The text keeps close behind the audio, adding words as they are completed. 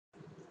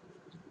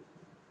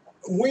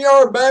We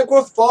are back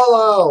with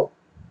Fallout.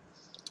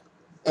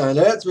 And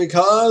that's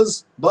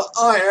because, but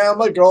I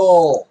am a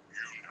goal.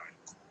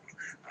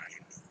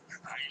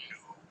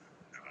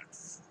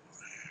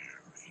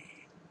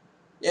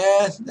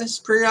 Yeah, that's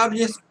pretty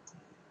obvious.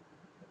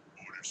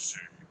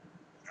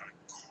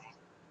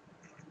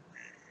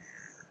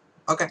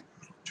 Okay.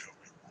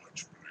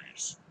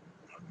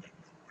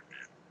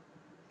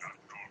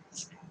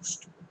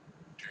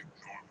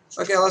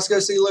 Okay, let's go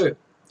see Lou.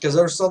 Because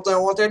there's something I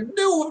want to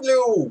do with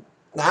Lou.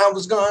 And I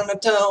was going to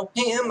tell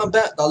him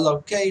about the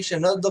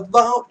location of the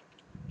vault.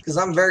 Because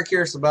I'm very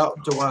curious about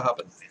what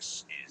happened.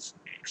 This is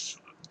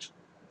excellent.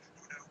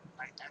 You know,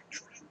 I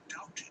actually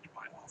doubted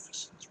my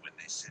officers when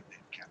they said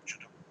they'd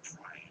captured a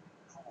prime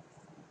normal.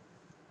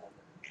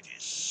 It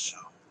is so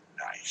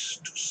nice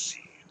to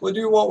see you. What do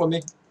you want with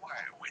me? Why,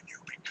 when you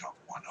become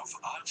one of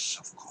us,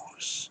 of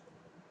course.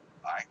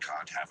 I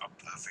can't have a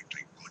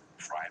perfectly good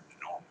prime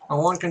normal.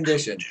 On one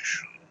condition.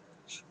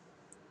 Conditions.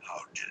 How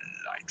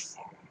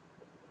delightful.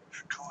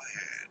 Go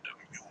ahead,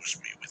 amuse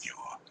me with your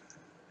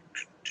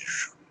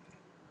condition.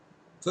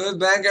 Put it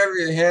back over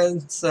your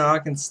head so I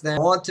can stand. I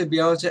want to be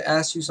able to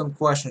ask you some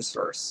questions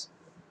first.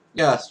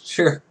 Yeah,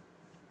 sure.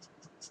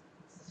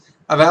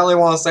 I validly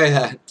want to say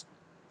that.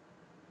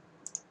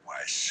 Why,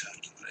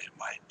 certainly,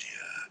 my dear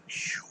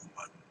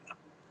human.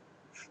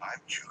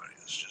 I'm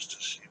curious just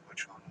to see what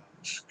you'll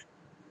ask.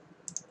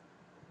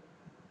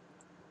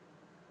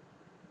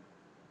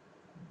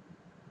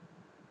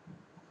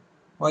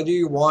 What do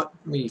you want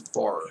me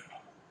for?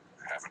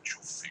 Haven't you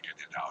figured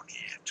it out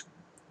yet?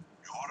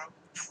 You're a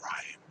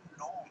prime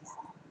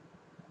normal.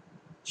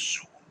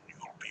 Soon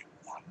you'll be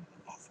one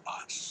of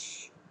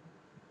us.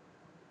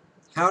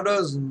 How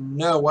does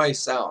no way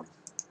sound?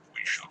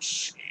 We shall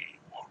see,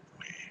 won't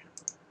we?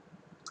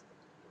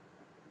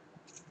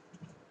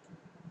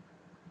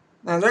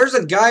 Now there's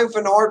a guy with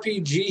an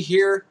RPG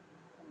here.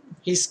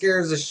 He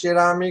scares the shit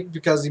out of me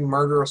because he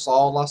murdered us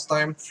all last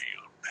time.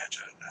 Feel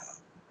better now.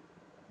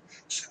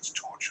 Since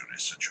torture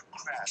is such a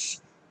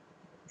crass,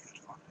 yet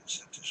oddly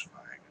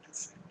satisfying and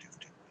effective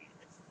technique,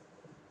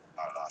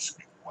 I'll ask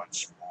you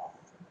once more.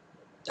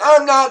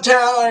 I'm not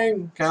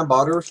telling! Can I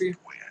bother with you?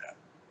 Where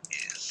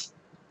is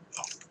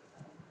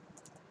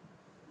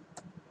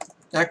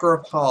the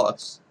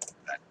Necropolis.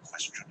 That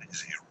question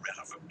is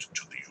irrelevant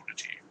to the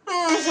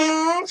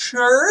Unity.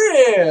 Sure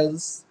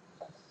is.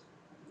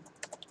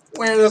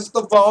 Where's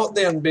the vault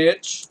then,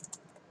 bitch?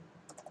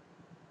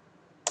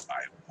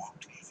 I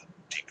won't even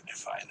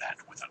dignify that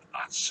with an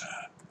answer.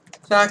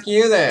 Fuck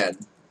you then.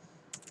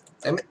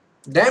 Damn it.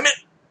 Damn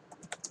it!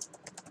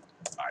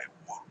 I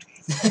won't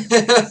even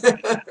dignify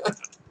that with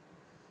an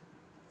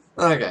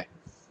Okay.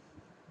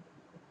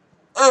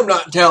 I'm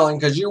not telling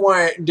because you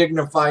won't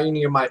dignify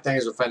any of my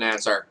things with an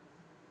answer.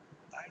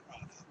 I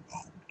rather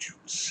hoped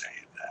you'd say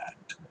that.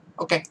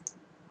 Okay.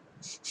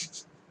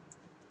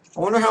 I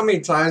wonder how many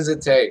times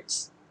it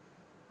takes.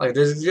 Like,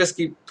 does he just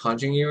keep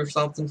punching you or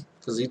something?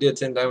 Because he did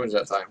 10 damage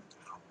that time.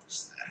 How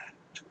was that?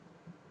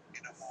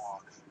 In a more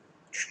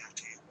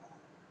chatty room?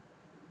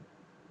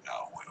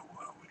 Now, where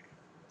were we?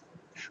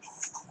 Oh,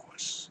 of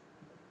course.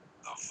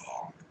 The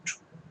vault.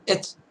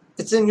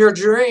 It's in your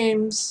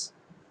dreams.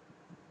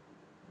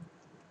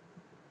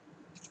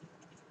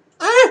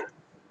 Ah!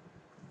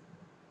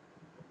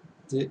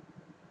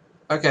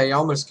 Okay, you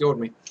almost killed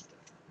me.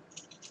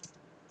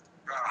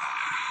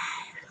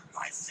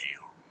 I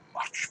feel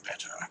much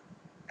better.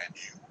 And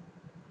you?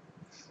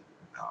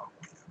 Now,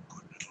 be a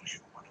good little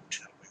human and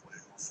tell me where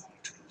your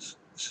fault is.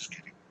 This is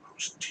getting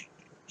most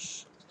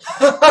tedious.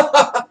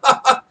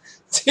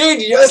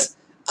 Tedious?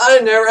 I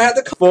never had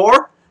the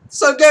before,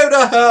 so go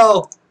to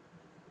hell.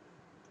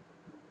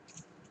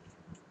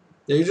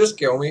 Did you just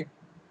kill me?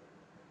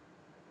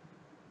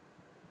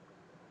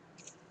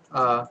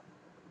 Oh,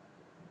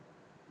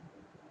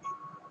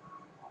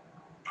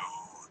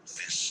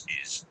 this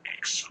is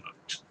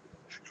excellent.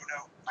 You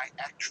know, I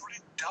actually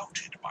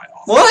doubted my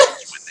officers What?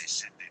 when they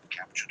said they'd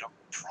captured a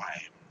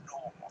prime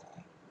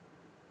normal.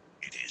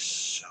 It is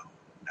so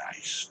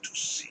nice to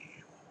see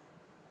you.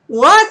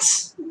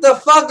 What the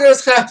fuck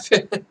just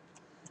happened?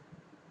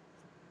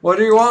 What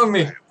do you want of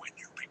me? When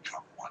you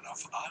become one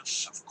of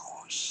us, of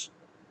course.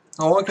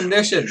 On what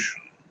condition?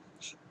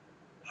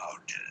 How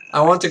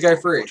I want to go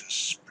free. What a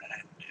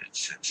splendid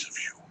sense of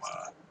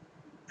humor.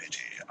 Pity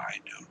I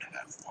don't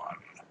have one.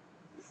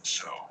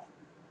 So,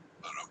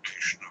 the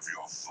location of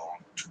your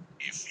vault,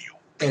 if you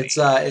please. It's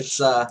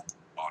Oddly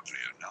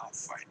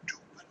enough, I do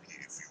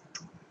believe you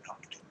do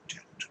not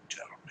intend to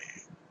tell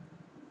me.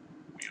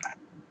 We'll have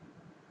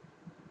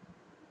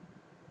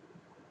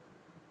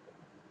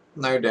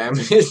no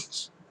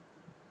damage.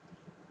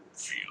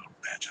 feel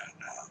better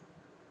now.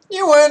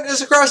 You win.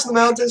 It's across the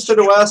mountains to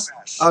the west.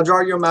 I'll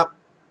draw you a map.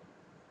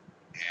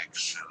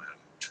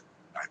 Excellent.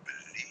 I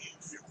believe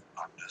you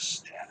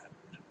understand.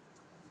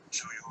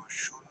 So you're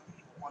sure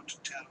you want to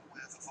tell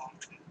where the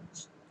vault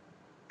is?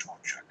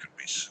 Torture can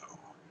be so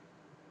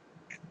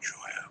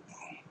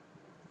enjoyable.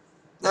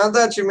 Now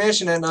that you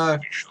mention it, no.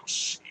 We shall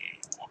see.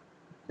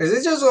 Is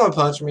he just gonna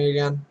punch me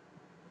again?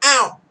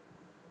 Ow!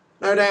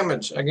 No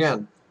damage,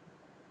 again.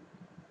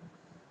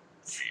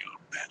 Feel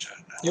better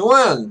now. You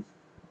win.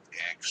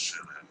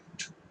 Excellent.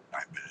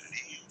 I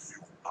believe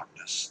you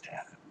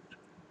understand.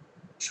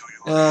 So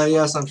you're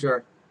Yes, I'm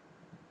sure.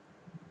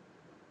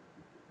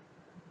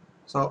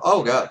 So,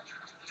 oh god.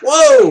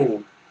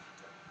 Whoa!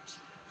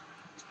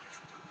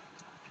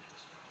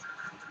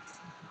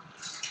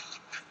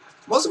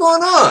 What's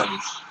going on?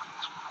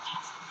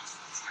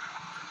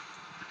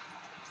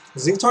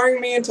 Is he turning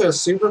me into a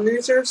super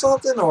mutant or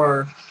something,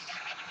 or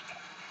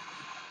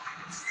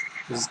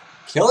he's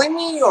killing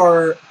me,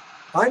 or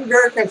I'm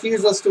very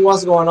confused as to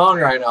what's going on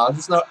right now. I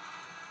just know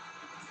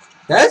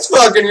that's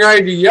fucking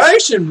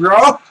radiation,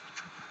 bro.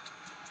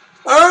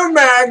 Oh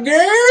my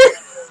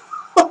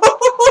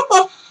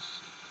god!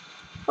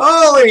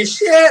 Holy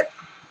shit!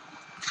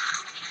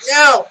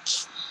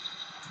 Ouch!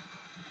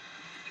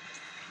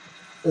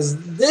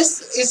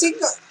 Is he?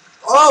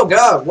 Oh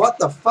god! What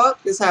the fuck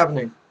is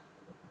happening?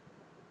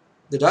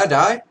 Did I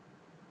die?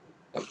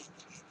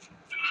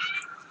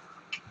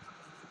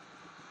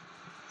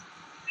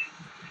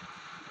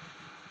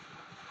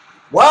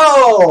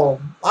 Whoa!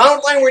 I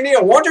don't think we need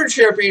a water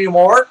chip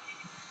anymore.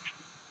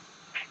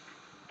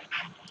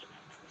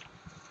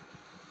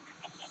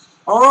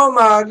 Oh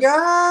my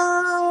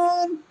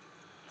god!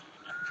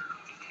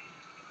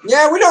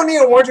 Yeah, we don't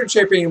need a water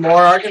chip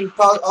anymore. I can.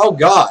 Oh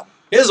god!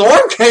 His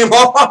arm came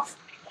off.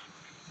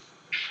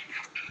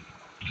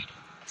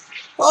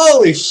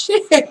 Holy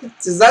shit!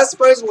 Is that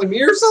supposedly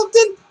me or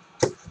something?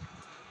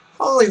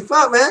 Holy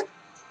fuck, man!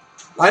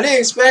 I didn't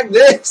expect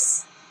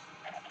this.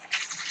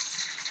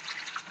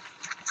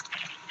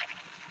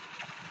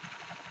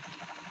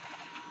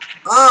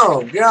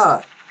 Oh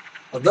god!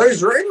 Are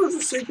those raiders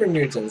or super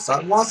mutants?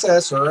 I want to say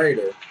that's a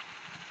raider.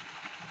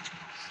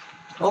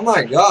 Oh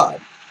my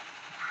god!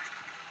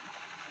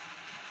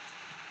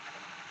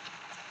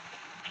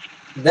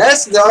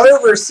 That's the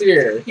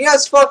overseer. He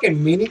has fucking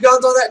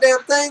miniguns on that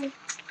damn thing.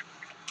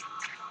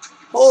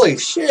 Holy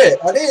shit!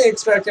 I didn't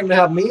expect him to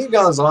have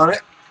miniguns on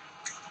it.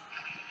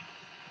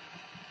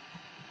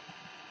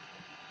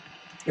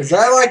 Is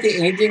that like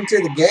an ending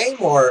to the game,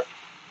 or?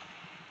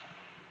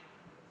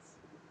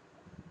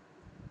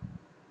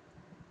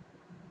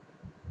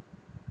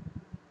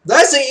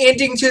 That's an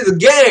ending to the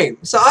game.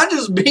 So I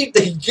just beat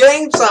the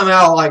game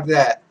somehow like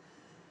that.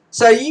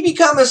 So you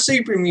become a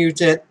super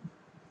mutant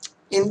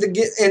in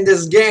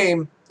this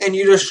game, and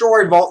you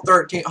destroy Vault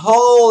 13.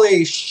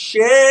 Holy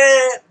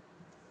shit!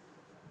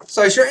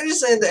 So should I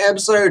just end the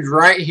episode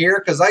right here?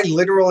 Because I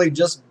literally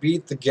just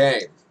beat the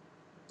game.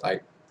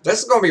 Like, this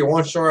is going to be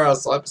one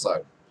short-ass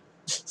episode.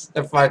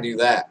 If I do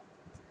that.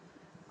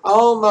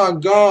 Oh my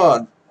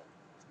god.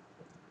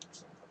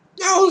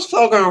 That was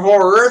fucking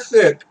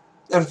horrific.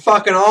 And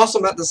fucking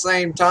awesome at the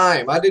same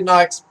time. I did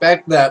not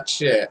expect that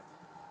shit.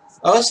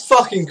 That was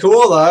fucking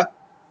cool though.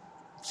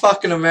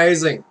 Fucking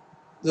amazing.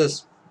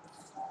 Just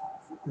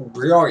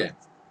brilliant.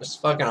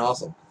 Just fucking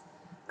awesome.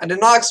 I did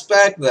not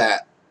expect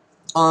that.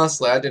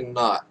 Honestly, I did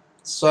not.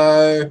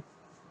 So,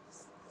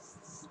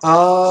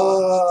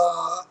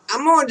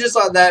 I'm gonna just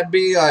let that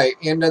be like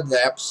end of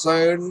the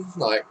episode.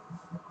 Like,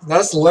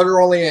 that's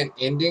literally an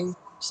ending.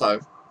 So,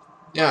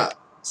 yeah,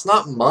 it's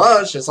not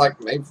much. It's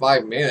like maybe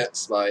 5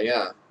 minutes, but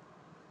yeah.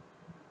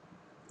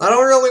 I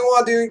don't really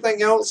want to do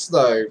anything else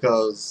though,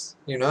 because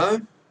you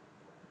know.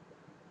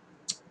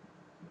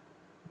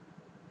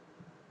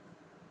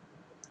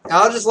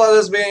 I'll just let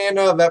this be the end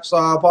of the episode.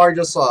 I'll probably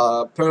just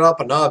put up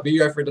another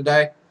video for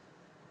today.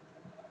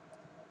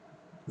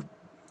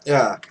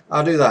 Yeah,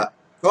 I'll do that.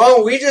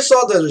 Well, we just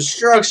saw the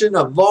destruction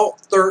of Vault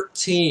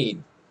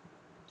 13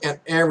 and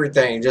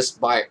everything just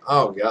by,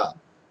 oh god.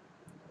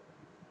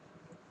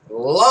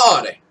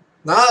 Lordy.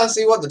 Now let's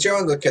see what the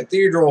children of the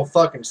cathedral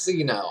fucking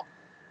see now.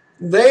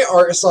 They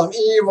are some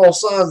evil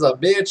sons of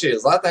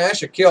bitches. I think I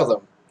should kill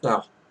them.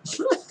 No.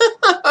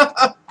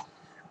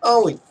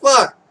 Holy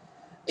fuck.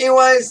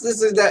 Anyways,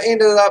 this is the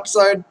end of the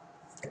episode.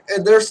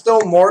 And there's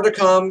still more to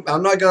come.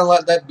 I'm not going to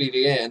let that be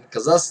the end,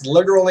 because that's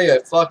literally a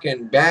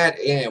fucking bad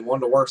end. One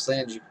of the worst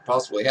ends you could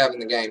possibly have in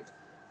the game.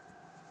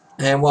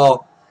 And,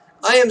 well,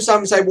 I am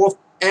Simon Wolf,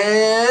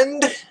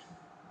 and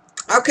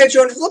I'll catch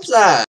you on the flip side.